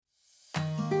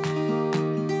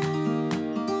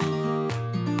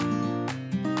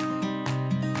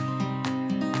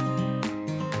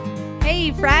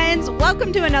Hey friends,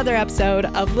 welcome to another episode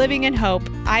of Living in Hope.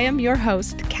 I am your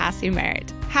host, Cassie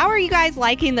Merritt. How are you guys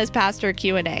liking this pastor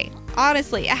Q&A?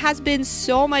 Honestly, it has been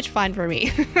so much fun for me.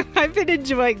 I've been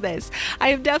enjoying this. I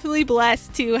am definitely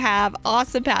blessed to have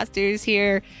awesome pastors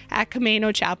here at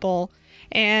Camino Chapel.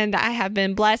 And I have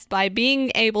been blessed by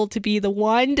being able to be the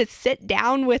one to sit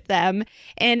down with them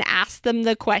and ask them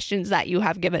the questions that you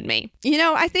have given me. You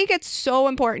know, I think it's so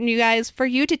important, you guys, for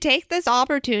you to take this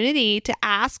opportunity to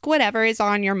ask whatever is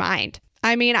on your mind.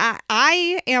 I mean,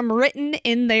 I am written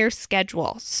in their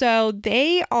schedule, so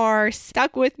they are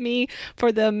stuck with me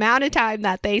for the amount of time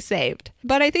that they saved.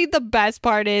 But I think the best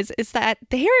part is that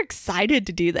they're excited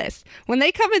to do this. When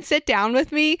they come and sit down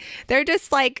with me, they're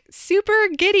just like super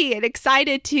giddy and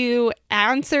excited to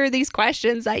answer these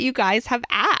questions that you guys have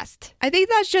asked. I think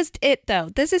that's just it, though.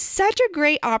 This is such a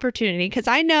great opportunity because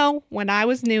I know when I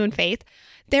was new in faith,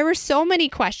 there were so many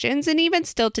questions, and even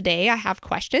still today, I have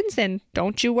questions, and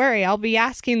don't you worry, I'll be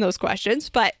asking those questions,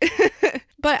 but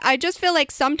I just feel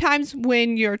like sometimes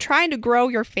when you're trying to grow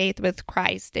your faith with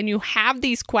Christ, and you have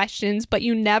these questions, but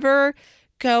you never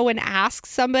go and ask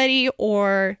somebody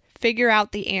or figure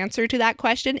out the answer to that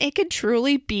question, it can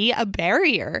truly be a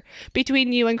barrier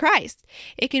between you and Christ.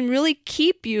 It can really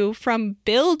keep you from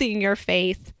building your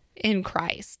faith in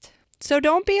Christ. So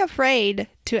don't be afraid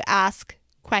to ask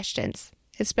questions,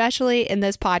 especially in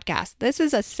this podcast. This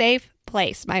is a safe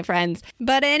place, my friends.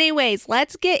 But anyways,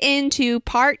 let's get into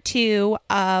part 2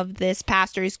 of this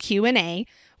pastor's Q&A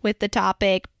with the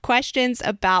topic questions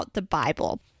about the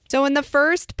Bible. So in the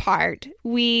first part,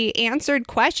 we answered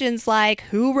questions like,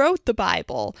 who wrote the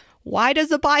Bible? Why does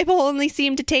the Bible only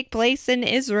seem to take place in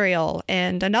Israel?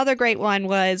 And another great one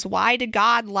was, why did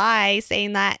God lie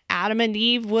saying that Adam and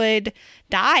Eve would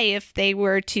die if they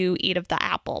were to eat of the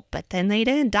apple? But then they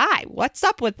didn't die. What's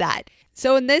up with that?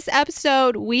 So in this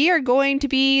episode, we are going to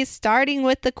be starting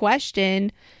with the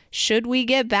question, should we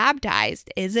get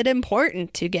baptized? Is it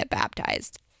important to get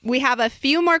baptized? We have a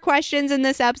few more questions in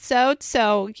this episode,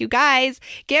 so you guys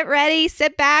get ready,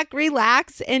 sit back,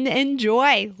 relax, and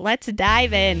enjoy. Let's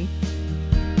dive in.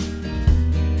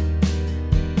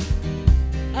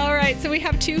 All right, so we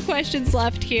have 2 questions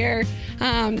left here.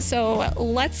 So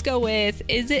let's go with,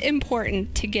 is it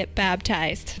important to get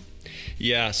baptized?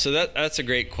 Yeah, so that's a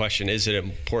great question. Is it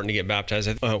important to get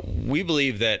baptized? We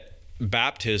believe that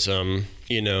baptism,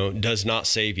 does not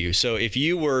save you. So if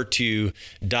you were to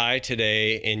die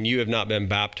today and you have not been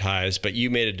baptized, but you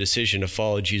made a decision to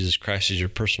follow Jesus Christ as your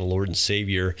personal Lord and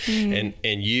Savior, and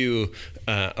you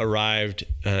arrived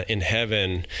in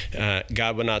heaven,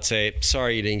 God would not say,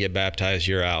 sorry, you didn't get baptized,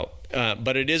 you're out.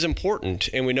 But it is important,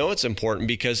 and we know it's important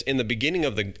because in the beginning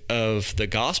of the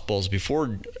Gospels,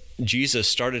 before Jesus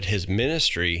started his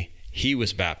ministry, he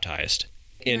was baptized.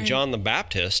 And John the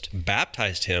Baptist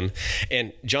baptized him.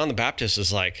 And John the Baptist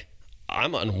is like,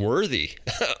 I'm unworthy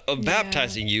of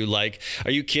baptizing you. Like,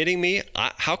 are you kidding me?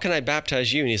 How can I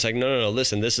baptize you? And he's like, no,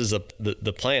 listen, this is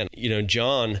the plan.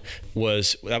 John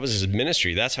that was his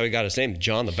ministry. That's how he got his name,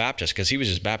 John the Baptist, because he was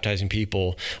just baptizing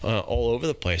people all over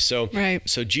the place. So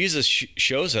Jesus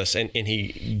shows us, and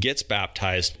he gets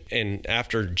baptized. And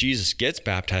after Jesus gets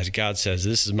baptized, God says,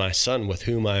 this is my son with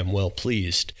whom I am well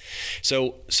pleased.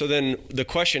 So then the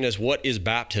question is, what is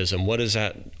baptism? What does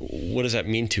that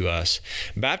mean to us?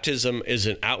 Baptism is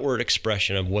an outward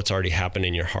expression of what's already happened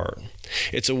in your heart.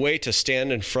 It's a way to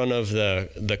stand in front of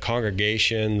the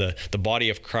congregation, the body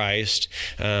of Christ,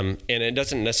 and it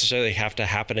doesn't necessarily have to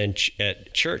happen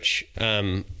at church.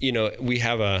 We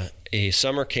have a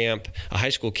summer camp, a high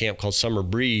school camp called Summer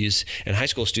Breeze, and high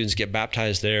school students get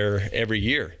baptized there every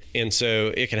year. And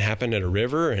so it can happen at a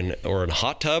river or in a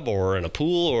hot tub or in a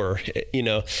pool or,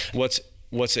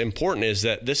 What's important is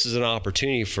that this is an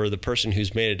opportunity for the person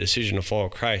who's made a decision to follow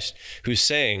Christ, who's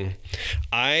saying,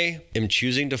 I am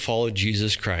choosing to follow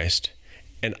Jesus Christ,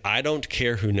 and I don't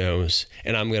care who knows,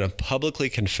 and I'm going to publicly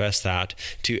confess that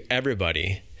to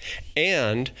everybody.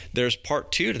 And there's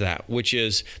part 2 to that, which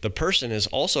is the person is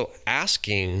also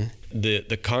asking the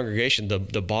congregation,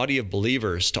 the body of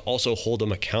believers, to also hold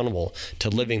them accountable to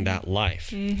living that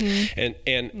life. Mm-hmm.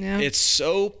 And it's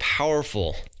so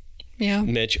powerful. Yeah,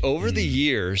 Mitch, over the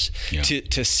years,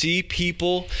 to see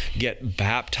people get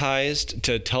baptized,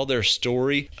 to tell their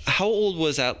story. How old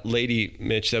was that lady,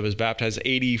 Mitch, that was baptized?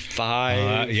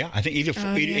 85? I think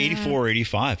 84 or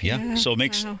 85. Yeah. So it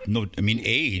makes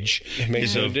age. It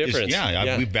makes no difference.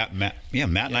 Matt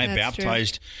and I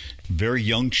baptized very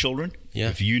young children. Yeah.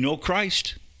 If you know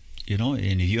Christ,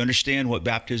 and if you understand what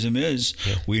baptism is,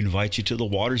 we invite you to the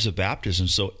waters of baptism.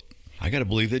 So I got to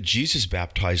believe that Jesus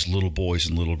baptized little boys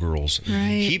and little girls.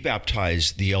 Right. He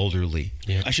baptized the elderly.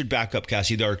 Yeah. I should back up,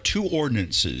 Cassie. There are two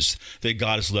ordinances that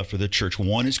God has left for the church.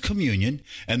 One is communion,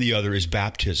 and the other is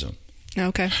baptism.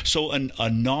 Okay. So a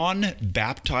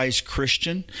non-baptized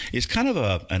Christian is kind of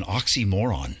an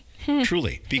oxymoron.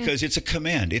 Truly, because it's a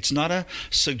command. It's not a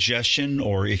suggestion,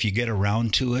 or if you get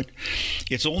around to it.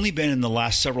 It's only been in the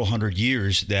last several hundred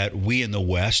years that we in the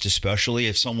West, especially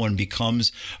if someone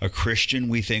becomes a Christian,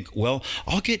 we think, well,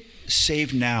 I'll get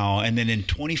saved now, and then in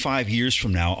 25 years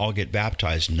from now, I'll get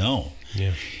baptized. No.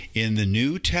 Yeah. In the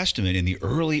New Testament, in the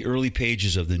early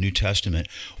pages of the New Testament,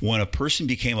 when a person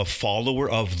became a follower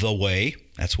of the way,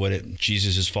 that's what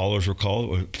Jesus' followers were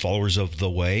called, followers of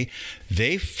the way,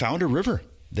 they found a river.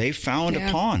 They found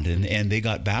a pond, and they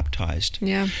got baptized.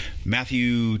 Yeah.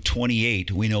 Matthew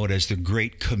 28, we know it as the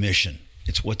Great Commission.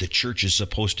 It's what the church is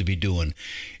supposed to be doing.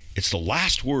 It's the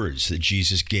last words that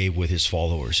Jesus gave with his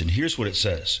followers. And here's what it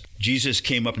says. Jesus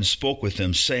came up and spoke with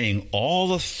them, saying,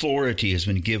 "All authority has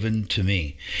been given to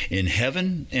me in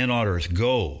heaven and on earth.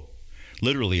 Go."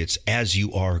 Literally, it's as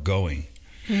you are going.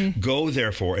 Go,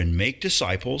 therefore, and make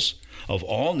disciples of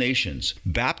all nations,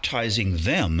 baptizing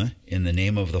them in the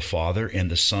name of the Father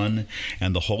and the Son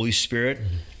and the Holy Spirit,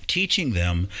 teaching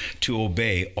them to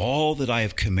obey all that I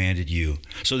have commanded you.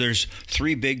 So there's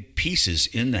three big pieces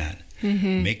in that.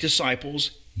 Make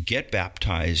disciples, get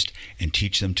baptized, and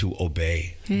teach them to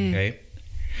obey. Okay?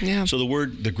 Yeah. So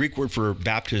the Greek word for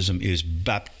baptism is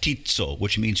baptizo,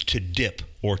 which means to dip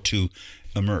or to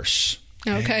immerse.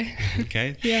 Okay.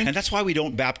 Okay. Yeah. And that's why we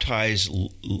don't baptize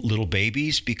little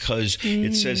babies, because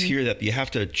it says here that you have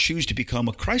to choose to become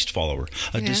a Christ follower,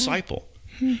 a disciple.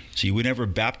 So you would never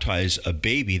baptize a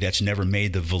baby that's never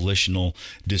made the volitional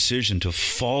decision to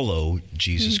follow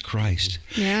Jesus Christ.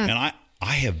 Yeah. And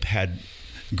I have had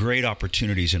great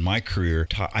opportunities in my career.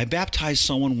 I baptized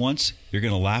someone once. You're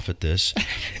going to laugh at this.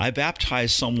 I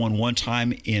baptized someone one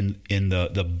time in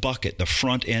the bucket, the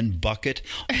front end bucket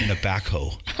in a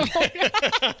backhoe.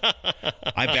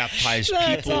 I baptized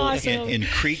people awesome. in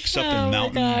creeks, up in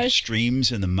mountain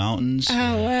streams in the mountains.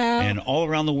 Oh, wow. And all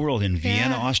around the world, in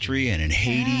Vienna, Austria, and in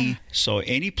Haiti. So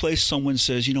any place someone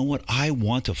says, you know what, I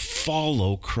want to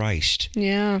follow Christ.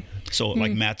 Yeah. So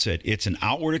like Matt said, it's an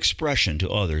outward expression to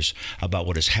others about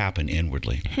what has happened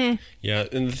inwardly. Yeah,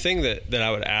 and the thing that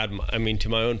I would add, to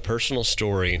my own personal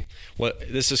story,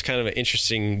 this is kind of an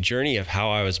interesting journey of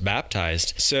how I was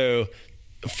baptized. So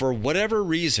for whatever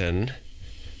reason,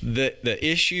 the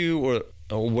issue or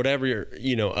whatever,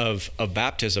 of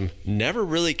baptism never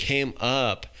really came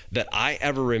up that I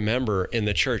ever remember in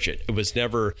the church. It was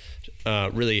never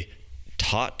really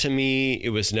taught to me.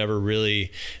 It was never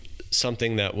really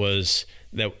something that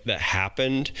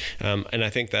happened. And I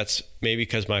think that's maybe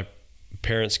because my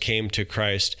parents came to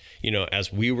Christ,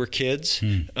 as we were kids.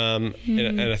 And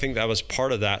I think that was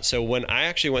part of that. So when I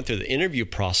actually went through the interview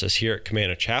process here at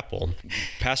Command Chapel,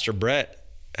 Pastor Brett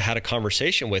had a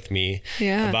conversation with me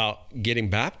about getting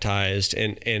baptized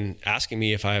and asking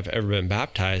me if I've ever been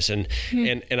baptized. And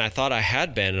I thought I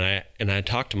had been, and I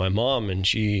talked to my mom, and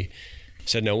she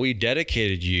said, "No, we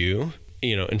dedicated you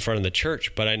in front of the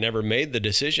church, but I never made the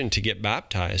decision to get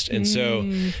baptized." And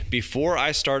so before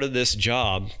I started this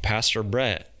job, Pastor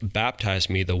Brett baptized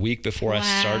me the week before I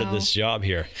started this job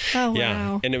here. Oh, yeah.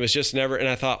 wow. And it was just never, and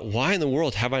I thought, why in the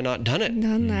world have I not done it?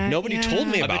 Done that, Nobody told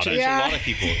me about it. There's a lot of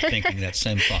people thinking that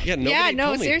same thought. Yeah, nobody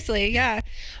told me. Seriously. Yeah.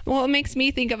 Well, it makes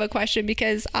me think of a question,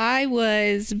 because I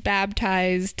was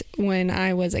baptized when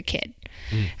I was a kid.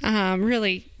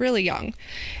 Really, really young.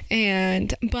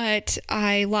 But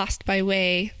I lost my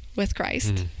way with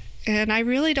Christ. And I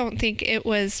really don't think it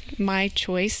was my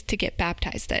choice to get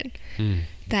baptized in,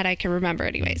 that I can remember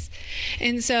anyways.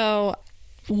 And so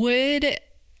would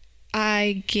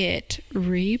I get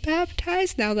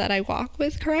rebaptized now that I walk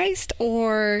with Christ,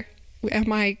 or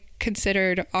am I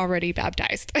considered already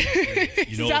baptized?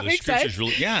 Does that make sense?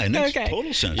 It makes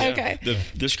total sense. Okay.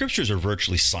 The scriptures are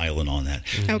virtually silent on that.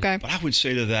 Okay. But I would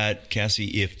say to that,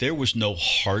 Cassie, if there was no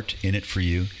heart in it for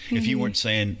you, if you weren't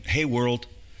saying, "Hey world,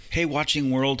 hey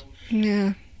watching world,"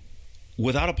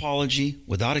 without apology,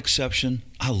 without exception,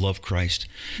 I love Christ,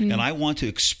 and I want to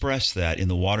express that in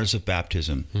the waters of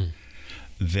baptism,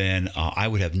 then I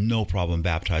would have no problem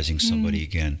baptizing somebody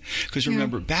again. Because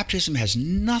remember, baptism has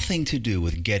nothing to do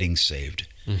with getting saved,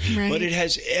 but it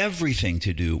has everything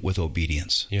to do with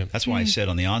obedience. Yeah. That's why I said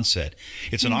on the onset,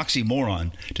 it's an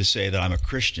oxymoron to say that I'm a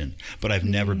Christian, but I've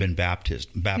never been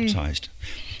baptized.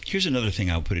 Here's another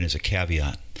thing I'll put in as a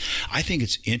caveat. I think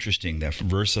it's interesting, that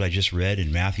verse that I just read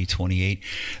in Matthew 28,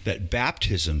 that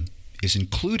baptism is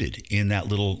included in that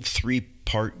little 3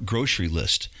 part grocery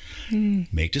list.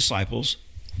 Make disciples,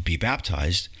 be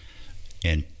baptized,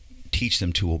 and teach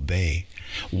them to obey.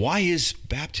 Why is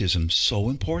baptism so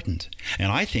important?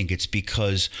 And I think it's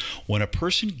because when a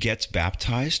person gets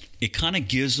baptized, it kind of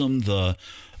gives them the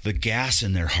gas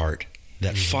in their heart,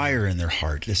 that fire in their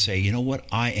heart to say, you know what,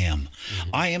 I am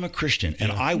a Christian,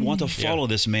 and I want to follow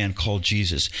this man called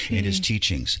Jesus and his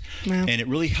teachings. Wow. And it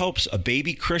really helps a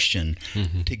baby Christian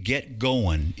to get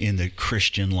going in the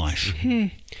Christian life.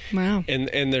 Wow.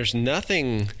 And there's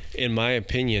nothing, in my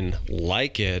opinion,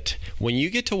 like it when you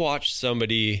get to watch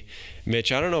somebody,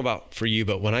 Mitch, I don't know about for you,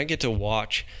 but when I get to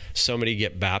watch somebody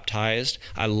get baptized,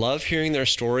 I love hearing their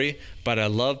story, but I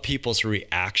love people's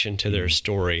reaction to their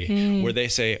story where they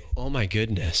say, oh my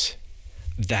goodness,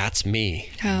 that's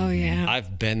me. Oh, yeah.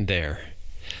 I've been there.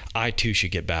 I too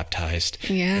should get baptized.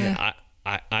 Yeah.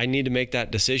 I need to make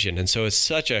that decision. And so it's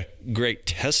such a great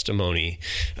testimony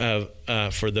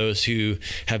for those who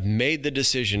have made the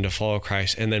decision to follow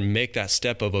Christ and then make that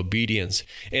step of obedience.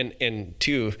 And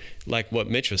too, like what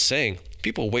Mitch was saying,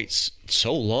 people wait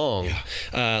so long,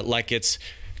 like it's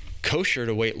kosher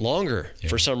to wait longer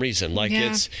for some reason. Like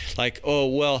it's like, oh,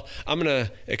 well, I'm going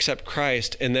to accept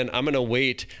Christ and then I'm going to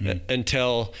wait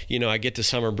until, I get to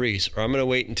summer breeze, or I'm going to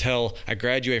wait until I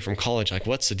graduate from college. Like,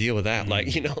 what's the deal with that? Like,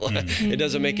 it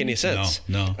doesn't make any sense.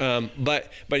 No.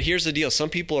 But here's the deal. Some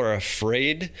people are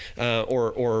afraid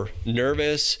or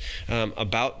nervous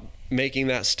about making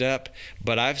that step,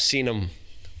 but I've seen them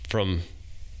from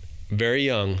very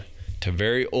young to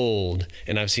very old,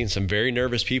 and I've seen some very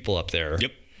nervous people up there.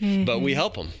 Yep. But we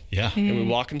help them. Yeah. And we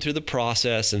walk them through the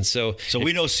process. And so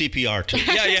we know CPR too.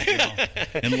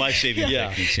 And life-saving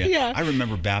techniques. Yeah. I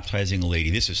remember baptizing a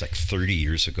lady. This was like 30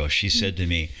 years ago. She said to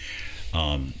me,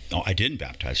 I didn't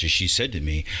baptize her. She said to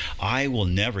me, I will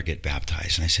never get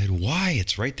baptized. And I said, why?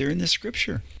 It's right there in the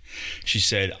scripture. She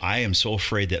said, I am so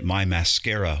afraid that my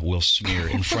mascara will smear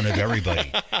in front of everybody.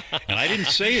 And I didn't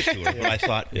say it to her, but I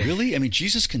thought, really? I mean,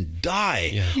 Jesus can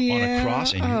die on a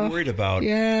cross, and you're worried about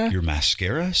your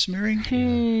mascara smearing?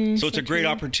 So it's a great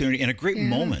opportunity and a great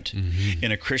moment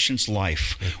in a Christian's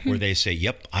life where they say,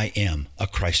 yep, I am a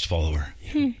Christ follower.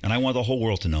 And I want the whole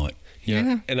world to know it.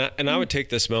 Yeah. And I would take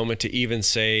this moment to even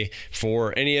say,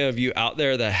 for any of you out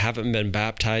there that haven't been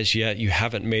baptized yet, you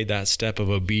haven't made that step of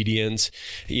obedience,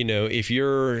 if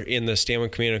you're in the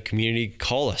Stanwood Commando community,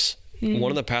 call us.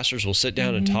 One of the pastors will sit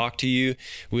down and talk to you.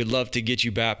 We'd love to get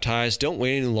you baptized. Don't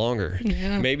wait any longer.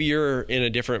 Yeah. Maybe you're in a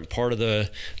different part of the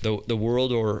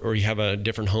world, or you have a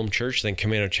different home church than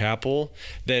Commando Chapel.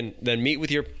 Then meet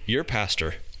with your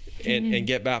pastor and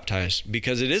get baptized,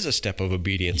 because it is a step of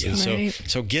obedience. And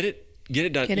so get it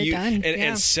done.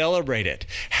 And celebrate it.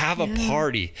 Have a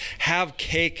party. Have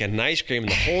cake and ice cream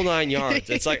and the whole 9 yards.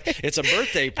 It's like it's a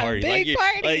birthday party. A big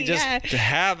party. To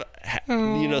have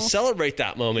celebrate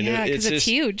that moment. Yeah, because it's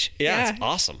huge. Yeah, it's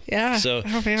awesome. Yeah.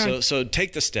 So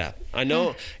take the step. I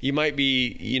know you might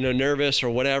be nervous or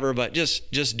whatever, but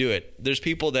just do it. There's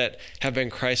people that have been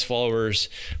Christ followers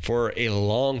for a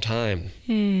long time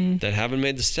that haven't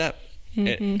made the step.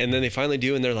 And then they finally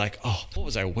do, and they're like, oh, what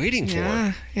was I waiting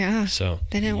for? Yeah. So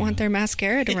they didn't want their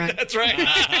mascara to run. That's right.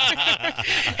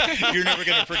 You're never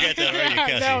going to forget that, are you,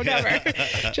 Cassie? No,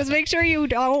 never. Just make sure you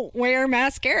don't wear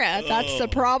mascara. That's the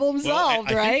problem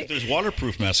solved, I right? think there's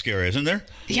waterproof mascara, isn't there?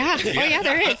 Yeah. Oh, yeah,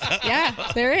 there is.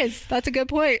 Yeah, there is. That's a good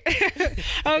point.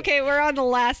 Okay, we're on the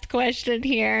last question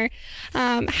here.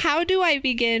 How do I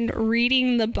begin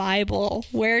reading the Bible?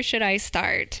 Where should I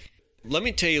start? Let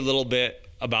me tell you a little bit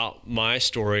about my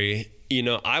story.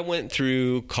 I went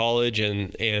through college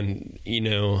and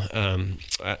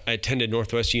I attended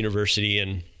Northwest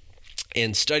University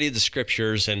and studied the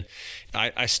scriptures, and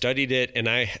I studied it, and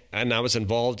I was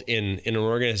involved in an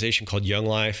organization called Young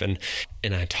Life, and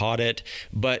I taught it,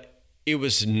 but it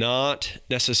was not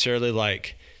necessarily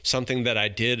like something that I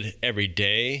did every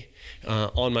day.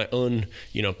 On my own,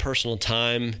 personal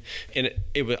time, and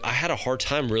I had a hard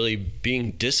time really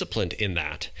being disciplined in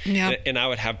that. Yeah. And I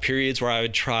would have periods where I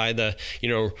would try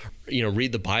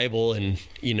read the Bible in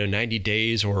 90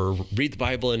 days, or read the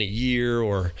Bible in a year,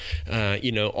 or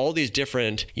all these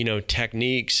different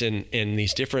techniques and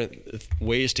these different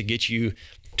ways to get you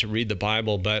to read the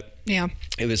Bible. But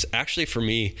it was actually for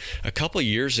me a couple of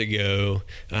years ago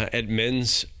at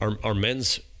our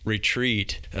men's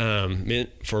retreat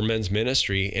for men's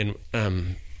ministry,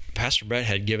 and Pastor Brett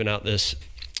had given out this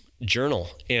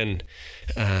journal, and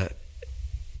I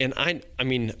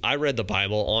read the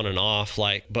Bible on and off,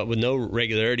 but with no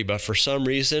regularity, but for some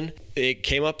reason it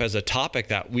came up as a topic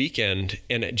that weekend,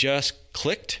 and it just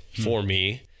clicked for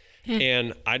me.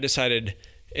 And I decided,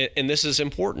 and this is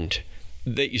important,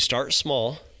 that you start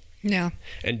small Yeah.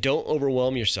 And don't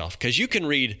overwhelm yourself, because you can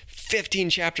read 15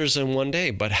 chapters in one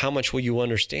day, but how much will you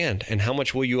understand and how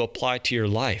much will you apply to your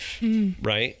life,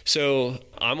 right? So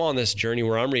I'm on this journey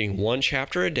where I'm reading one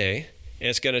chapter a day, and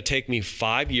it's going to take me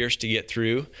 5 years to get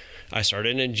through. I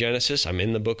started in Genesis. I'm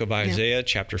in the book of Isaiah,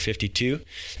 chapter 52,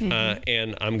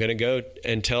 and I'm going to go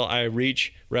until I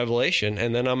reach Revelation,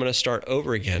 and then I'm going to start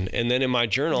over again. And then in my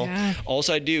journal, all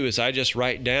I do is I just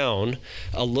write down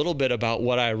a little bit about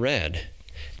what I read.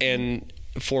 And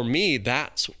for me,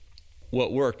 that's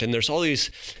what worked. And there's all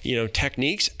these,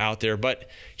 techniques out there. But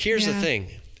here's the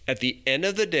thing. At the end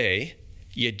of the day,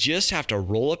 you just have to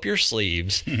roll up your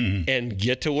sleeves and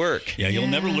get to work. Yeah, you'll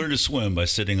never learn to swim by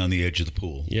sitting on the edge of the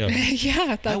pool. Yeah,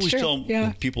 yeah, that's true. I always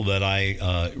tell people that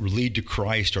I lead to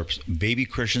Christ or baby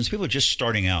Christians, people just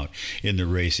starting out in the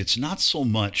race. It's not so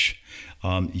much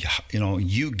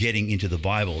you getting into the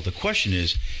Bible. The question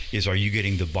is are you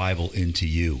getting the Bible into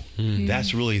you?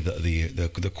 That's really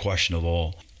the question of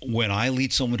all. When I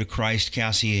lead someone to Christ,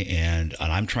 Cassie, and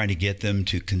I'm trying to get them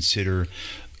to consider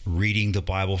reading the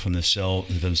Bible from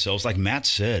themselves, like Matt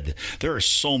said, there are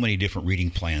so many different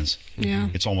reading plans. Yeah,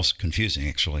 it's almost confusing,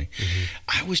 actually.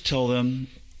 I always tell them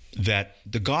that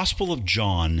the Gospel of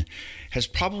John has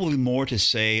probably more to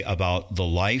say about the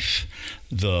life,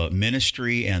 the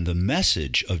ministry, and the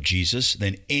message of Jesus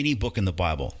than any book in the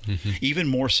Bible, even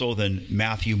more so than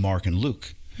Matthew, Mark, and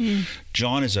Luke.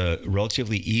 John is a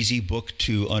relatively easy book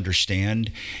to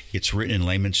understand. It's written in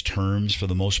layman's terms for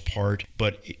the most part,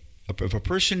 but if a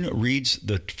person reads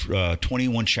the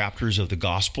 21 chapters of the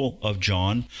Gospel of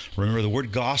John, remember the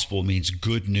word gospel means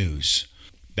good news.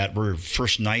 That word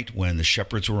first night when the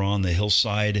shepherds were on the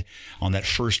hillside, on that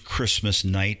first Christmas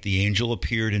night, the angel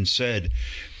appeared and said,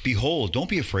 "Behold, don't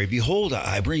be afraid. Behold,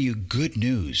 I bring you good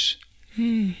news."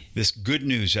 This good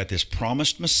news that this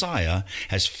promised Messiah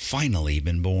has finally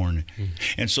been born.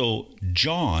 And so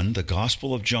John, the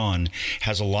Gospel of John,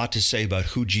 has a lot to say about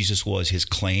who Jesus was, his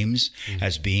claims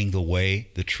as being the way,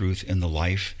 the truth, and the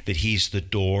life, that he's the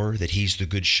door, that he's the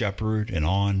good shepherd, and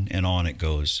on it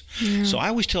goes. So I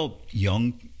always tell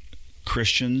young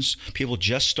Christians, people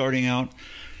just starting out,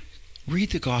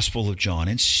 read the Gospel of John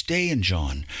and stay in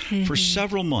John for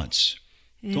several months.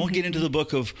 Don't get into the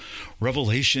book of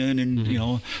Revelation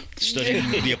and,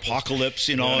 studying the apocalypse,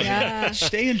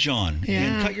 Stay in John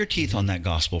and cut your teeth on that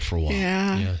gospel for a while.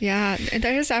 Yeah. And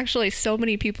there's actually so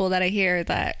many people that I hear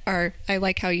that are, I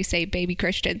like how you say baby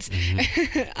Christians,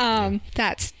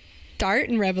 that start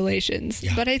in Revelations.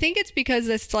 But I think it's because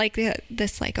it's like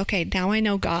okay, now I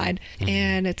know God.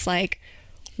 And it's like,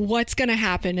 what's going to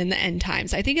happen in the end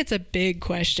times? I think it's a big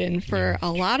question for a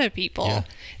lot of people.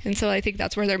 And so I think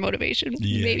that's where their motivation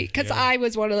maybe, because I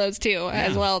was one of those too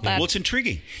as well. Well, it's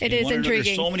intriguing. It is intriguing.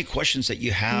 There's so many questions that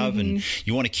you have and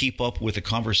you want to keep up with the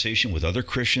conversation with other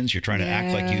Christians. You're trying to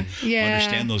act like you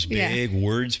understand those big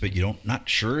words, but not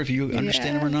sure if you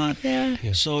understand them or not.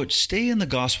 So stay in the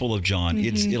Gospel of John.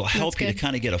 It'll help you to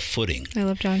kind of get a footing. I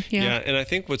love John. Yeah, and I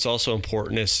think what's also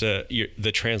important is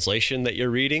the translation that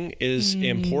you're reading is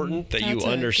important, that you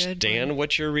understand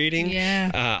what you're reading.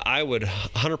 I would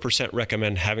 100%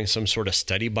 recommend having some sort of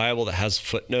study Bible that has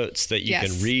footnotes that you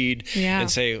can read and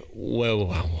say,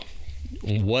 whoa,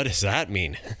 what does that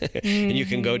mean? And you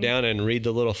can go down and read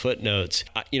the little footnotes.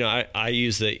 I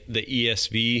use the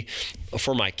ESV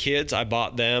for my kids. I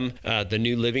bought them the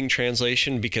New Living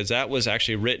Translation because that was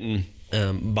actually written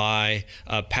by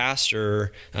a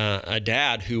pastor, a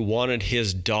dad who wanted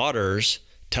his daughters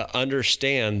to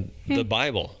understand the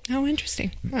Bible. Oh,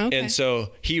 interesting. Okay. And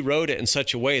so he wrote it in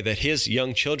such a way that his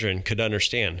young children could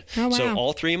understand. Oh, wow. So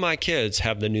all three of my kids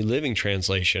have the New Living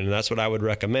Translation, and that's what I would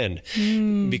recommend.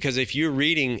 Because if you're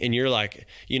reading and you're like,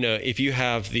 if you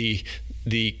have the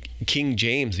King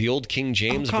James, the old King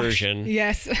James version,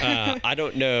 I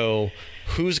don't know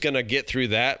who's going to get through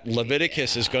that.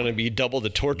 Leviticus is going to be double the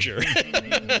torture.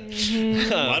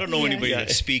 I don't know anybody that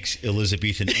speaks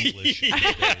Elizabethan English.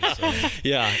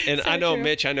 And so I know, true.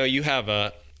 Mitch, I know you have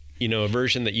a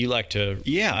version that you like to.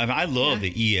 I love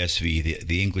the ESV,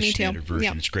 the English Standard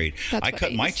Version. It's great. I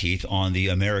cut my teeth on the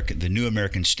New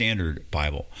American Standard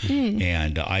Bible,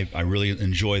 and I really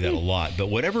enjoy that a lot. But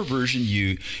whatever version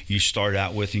you start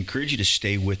out with, I encourage you to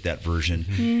stay with that version.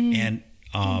 And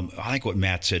I like what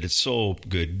Matt said. It's so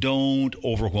good. Don't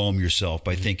overwhelm yourself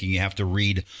by thinking you have to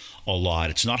read a lot.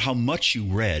 It's not how much you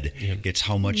read, it's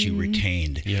how much you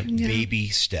retained. Baby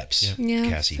steps,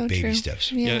 Cassie, so baby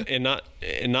steps. And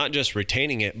not just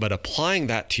retaining it, but applying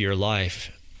that to your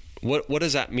life. What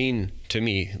does that mean to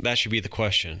me? That should be the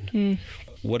question.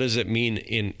 what does it mean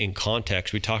in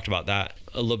context? We talked about that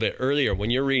a little bit earlier. When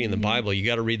you're reading the Bible, you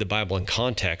got to read the Bible in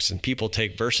context, and people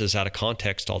take verses out of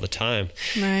context all the time.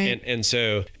 Right. And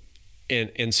so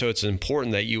it's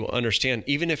important that you understand,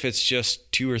 even if it's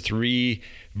just 2 or 3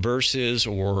 verses,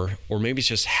 or maybe it's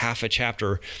just half a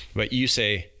chapter, but you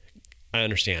say, I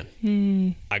understand.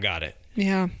 I got it.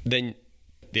 Yeah. Then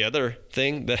the other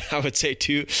thing that I would say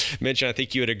too, mention, I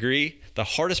think you would agree, the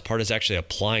hardest part is actually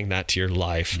applying that to your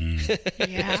life. Yeah.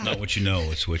 It's not what you know,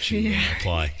 it's what you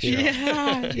apply.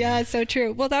 Yeah, so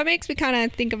true. Well, that makes me kind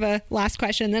of think of a last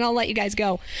question, then I'll let you guys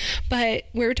go. But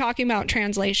we were talking about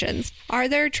translations. Are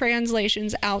there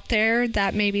translations out there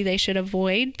that maybe they should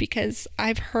avoid? Because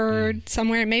I've heard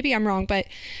somewhere, maybe I'm wrong, but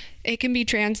it can be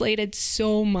translated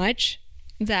so much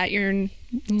that you're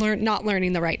not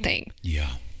learning the right thing.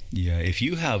 Yeah. If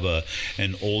you have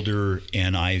an older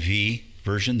NIV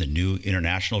version, the New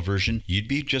International Version, you'd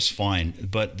be just fine.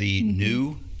 But the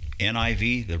new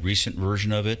NIV, the recent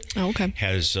version of it,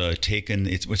 has taken,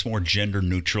 it's more gender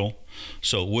neutral.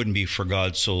 So it wouldn't be "For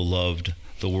God so loved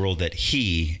the world that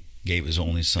He gave His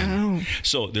only Son."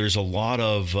 So there's a lot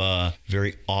of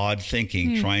very odd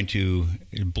thinking, trying to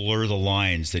blur the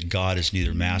lines that God is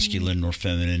neither masculine nor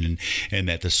feminine, and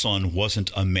that the Son wasn't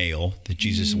a male, that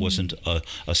Jesus wasn't a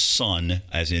son,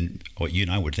 as in what you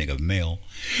and I would think of male.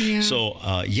 Yeah.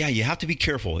 So you have to be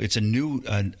careful. It's a new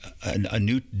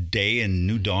day and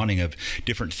new dawning of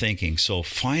different thinking. So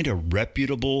find a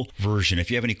reputable version. If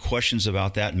you have any questions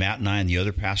about that, Matt and I and the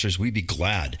other pastors, we'd be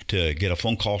glad to get a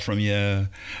phone call from you.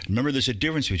 Remember, there's a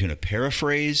difference between a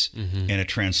paraphrase and a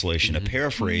translation. A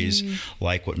paraphrase,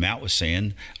 like what Matt was saying,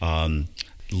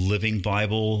 Living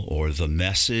Bible or the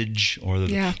Message, or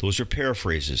those are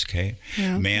paraphrases. Okay,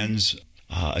 man's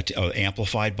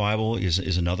Amplified Bible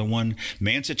is another one.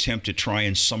 Man's attempt to try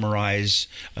and summarize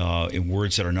in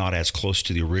words that are not as close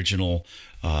to the original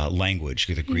language,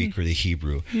 the Greek or the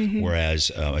Hebrew,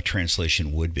 whereas a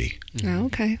translation would be.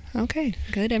 Okay,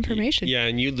 good information. Yeah,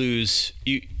 and you lose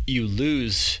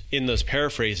in those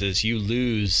paraphrases, you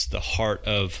lose the heart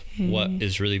of what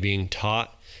is really being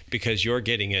taught, because you're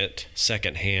getting it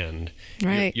secondhand.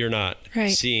 Right. You're not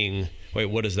seeing, wait,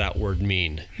 what does that word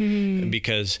mean?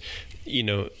 Because,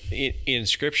 in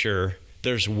Scripture,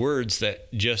 there's words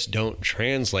that just don't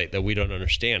translate, that we don't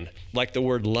understand. Like the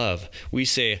word love. We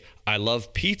say, I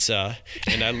love pizza,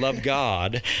 and I love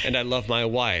God, and I love my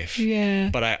wife. Yeah.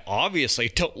 But I obviously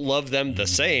don't love them the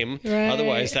same. Right.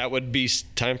 Otherwise, that would be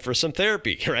time for some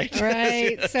therapy, right?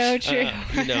 Right. So true.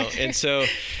 And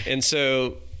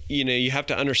so, you have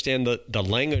to understand the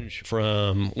language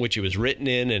from which it was written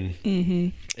in,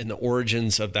 and the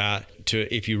origins of that,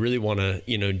 if you really want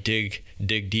to,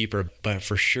 dig deeper. But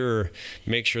for sure,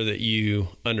 make sure that you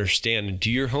understand and do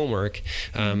your homework,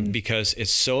 because it's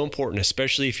so important,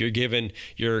 especially if you're giving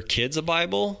your kids a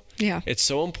Bible. Yeah, it's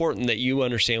so important that you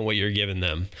understand what you're giving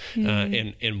them,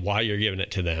 and why you're giving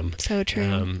it to them. So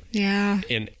true.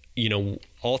 And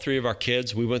all 3 of our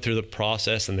kids, we went through the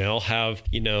process, and they all have,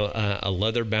 a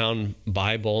leather-bound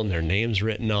Bible and their names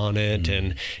written on it,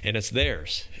 and it's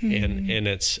theirs. And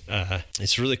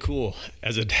it's really cool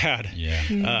as a dad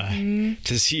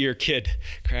to see your kid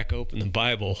crack open the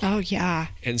Bible. Oh, yeah.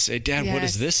 And say, Dad, what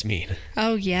does this mean?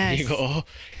 Oh, yes. And you go, oh,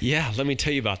 yeah, let me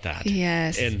tell you about that.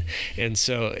 Yes. And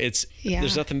so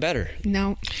there's nothing better.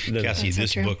 No. Cassie,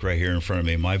 this book right here in front of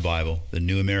me, my Bible, the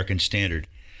New American Standard.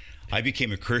 I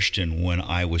became a Christian when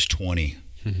I was 20,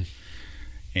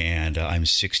 and I'm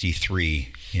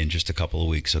 63 in just a couple of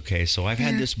weeks, okay? So I've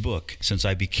had this book since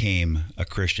I became a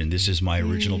Christian. This is my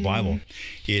original Bible.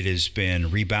 It has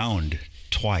been rebound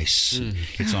twice.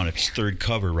 It's on its 3rd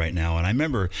cover right now. And I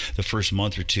remember the first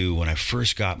month or 2 when I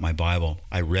first got my Bible,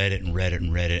 I read it,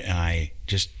 and I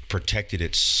just protected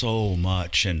it so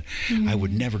much, and I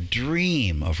would never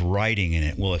dream of writing in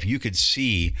it. Well, if you could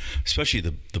see, especially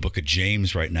the book of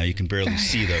James right now, you can barely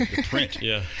see the print.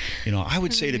 Yeah. I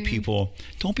would say to people,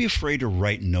 don't be afraid to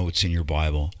write notes in your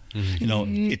Bible.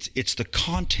 It's the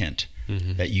content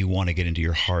that you want to get into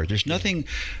your heart. There's nothing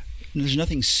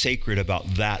sacred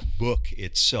about that book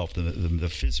itself, the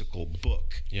physical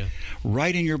book. Yeah.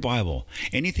 Write in your Bible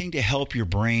anything to help your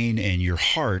brain and your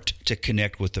heart to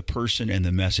connect with the person and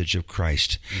the message of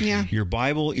Christ. Yeah. Your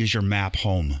Bible is your map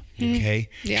home. Okay?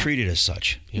 Yeah. Treat it as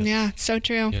such. Yeah, so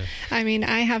true. Yeah. I mean,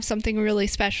 I have something really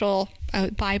special,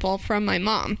 a Bible from my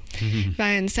mom.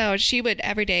 And so she would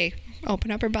every day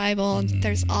open up her Bible, and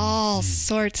there's all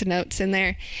sorts of notes in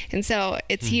there. And so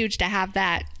it's huge to have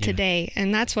that today.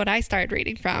 And that's what I started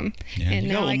reading from. Yeah, and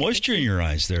you got a little moisture in your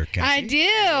eyes there, Cassie. I do.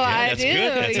 I that's do.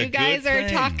 good. That's a you guys good are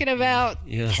thing. talking about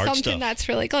Hard something stuff. that's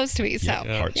really close to me. So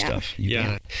Hard stuff. You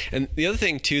Yeah. bet. And the other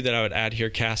thing too that I would add here,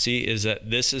 Cassie, is that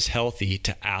this is healthy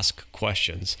to ask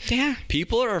questions. Yeah.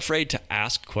 People are afraid to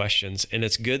ask questions, and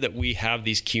it's good that we have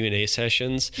these Q&A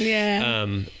sessions. Yeah.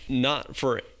 Not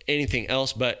for anything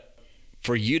else, but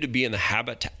for you to be in the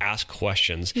habit to ask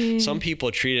questions. Some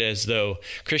people treat it as though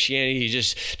Christianity,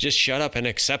 just shut up and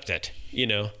accept it.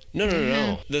 No.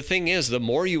 The thing is, the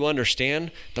more you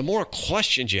understand, the more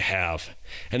questions you have.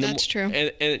 And That's true.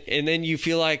 And then you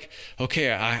feel like,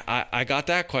 okay, I got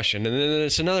that question, and then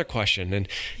it's another question, and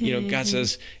God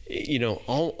says,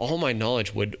 all my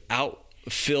knowledge would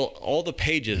outfill all the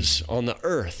pages on the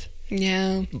earth.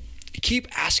 Yeah. Keep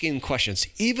asking questions,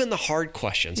 even the hard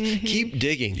questions. Keep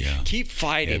digging. Yeah. Keep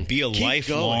fighting. Yeah, be a keep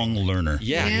lifelong going. learner.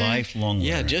 Yeah. A lifelong learner.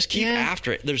 Yeah, just keep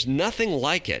after it. There's nothing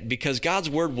like it, because God's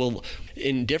word will,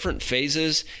 in different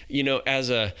phases, as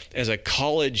a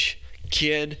college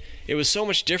kid, it was so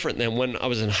much different than when I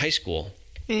was in high school.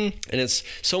 And it's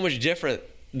so much different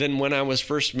than when I was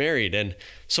first married, and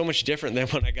so much different than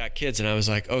when I got kids. And I was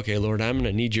like, okay, Lord, I'm going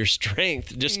to need your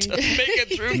strength just to make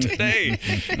it through today.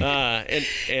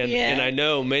 And I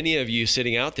know many of you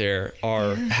sitting out there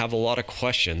have a lot of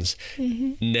questions.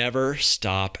 Never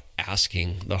stop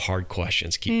asking the hard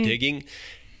questions. Keep digging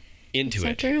into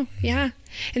it. So true. Yeah.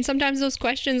 And sometimes those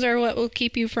questions are what will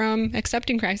keep you from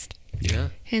accepting Christ. Yeah.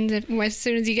 And as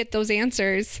soon as you get those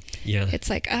answers, it's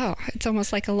like, it's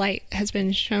almost like a light has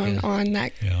been shown on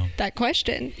that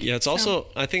question. Yeah,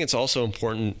 I think it's also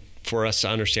important for us to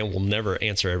understand we'll never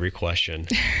answer every question.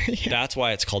 That's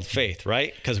why it's called faith,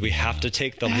 right? Because we have to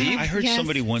take the leap. I heard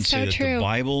somebody once say that the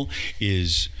Bible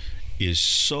is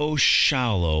so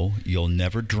shallow you'll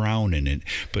never drown in it,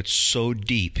 but so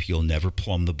deep you'll never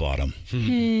plumb the bottom.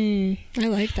 I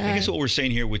like that. I guess what we're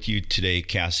saying here with you today,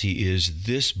 Cassie, is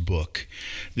this book,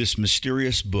 this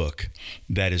mysterious book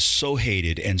that is so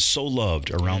hated and so loved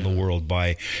around the world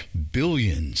by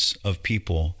billions of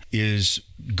people, is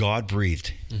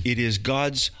God-breathed. It is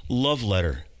God's love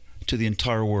letter to the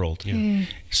entire world.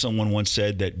 Someone once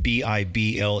said that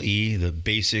Bible, the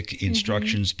basic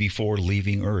instructions before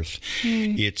leaving Earth,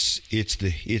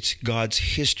 it's God's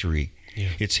history.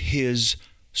 It's His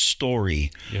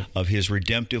story of His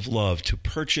redemptive love to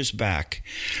purchase back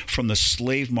from the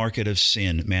slave market of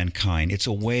sin mankind. It's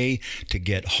a way to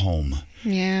get home.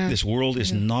 This world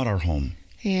is not our home.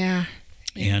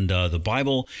 And the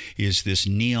Bible is this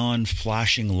neon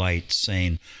flashing light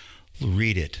saying,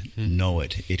 read it, know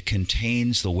it. It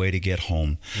contains the way to get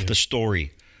home, the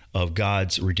story of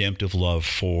God's redemptive love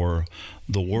for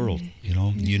the world.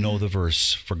 You know the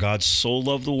verse, for God so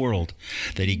loved the world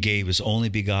that He gave His only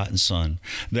begotten Son,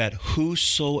 that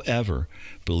whosoever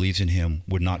believes in Him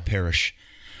would not perish,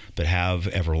 but have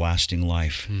everlasting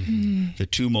life. The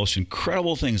two most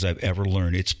incredible things I've ever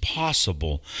learned. It's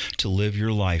possible to live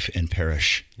your life and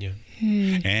perish.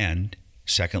 And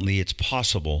secondly, it's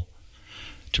possible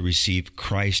to receive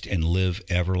Christ and live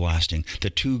everlasting. The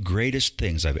two greatest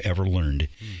things I've ever learned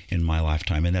in my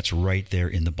lifetime. And that's right there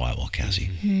in the Bible,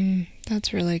 Cassie.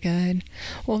 That's really good.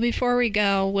 Well, before we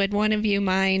go, would one of you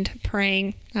mind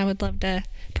praying? I would love to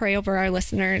pray over our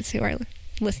listeners who are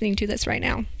listening to this right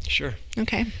now. Sure.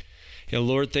 Okay. Yeah,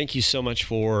 Lord, thank you so much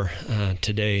for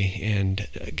today, and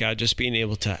God, just being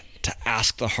able to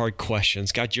ask the hard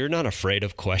questions. God, you're not afraid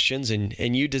of questions,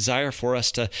 and you desire for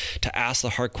us to ask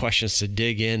the hard questions, to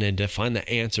dig in and to find the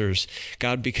answers,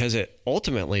 God, because it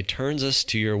ultimately turns us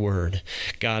to your word,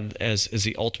 God, as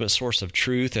the ultimate source of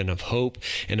truth and of hope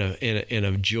and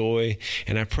of joy.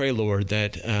 And I pray, Lord,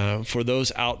 that for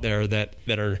those out there that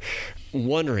are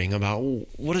wondering about,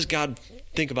 what does God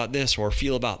think about this or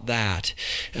feel about that,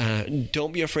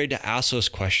 don't be afraid to ask those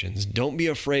questions. Don't be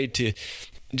afraid to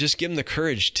just give them the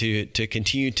courage to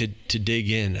continue to dig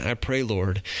in. I pray,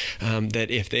 Lord, that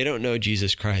if they don't know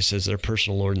Jesus Christ as their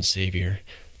personal Lord and Savior,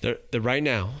 that right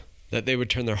now, that they would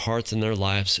turn their hearts and their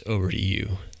lives over to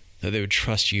you, that they would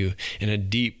trust you in a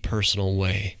deep personal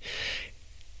way.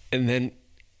 And then,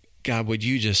 God, would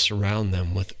you just surround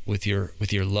them with your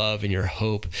love and your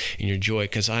hope and your joy?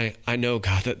 Because I know,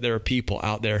 God, that there are people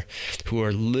out there who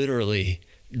are literally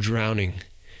drowning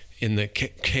in the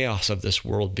chaos of this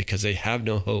world because they have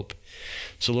no hope.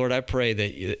 So, Lord, I pray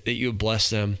that you would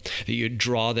bless them, that you would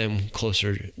draw them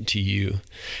closer to you.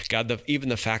 God, even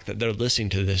the fact that they're listening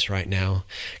to this right now,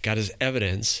 God, is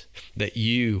evidence that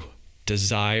you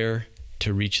desire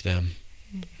to reach them,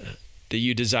 that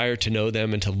you desire to know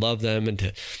them and to love them and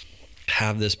to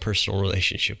have this personal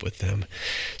relationship with them.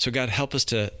 So God, help us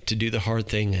to do the hard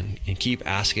thing and keep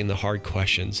asking the hard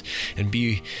questions and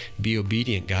be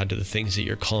obedient, God, to the things that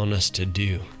you're calling us to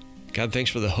do. God,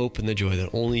 thanks for the hope and the joy that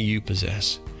only you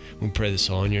possess. We pray this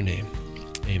all in your name.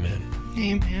 Amen.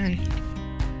 Amen.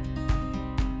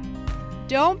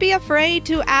 Don't be afraid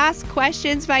to ask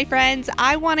questions, my friends.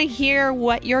 I want to hear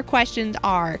what your questions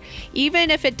are.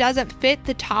 Even if it doesn't fit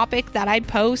the topic that I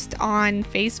post on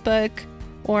Facebook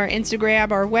or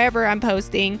Instagram or wherever I'm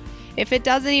posting, if it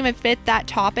doesn't even fit that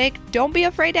topic, don't be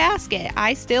afraid to ask it.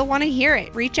 I still want to hear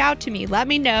it. Reach out to me. Let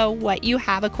me know what you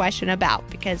have a question about,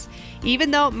 because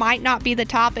even though it might not be the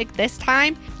topic this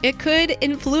time, it could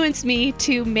influence me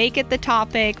to make it the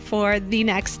topic for the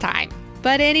next time.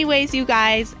 But anyways, you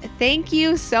guys, thank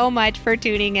you so much for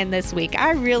tuning in this week.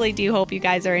 I really do hope you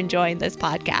guys are enjoying this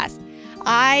podcast.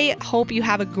 I hope you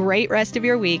have a great rest of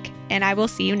your week, and I will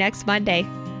see you next Monday.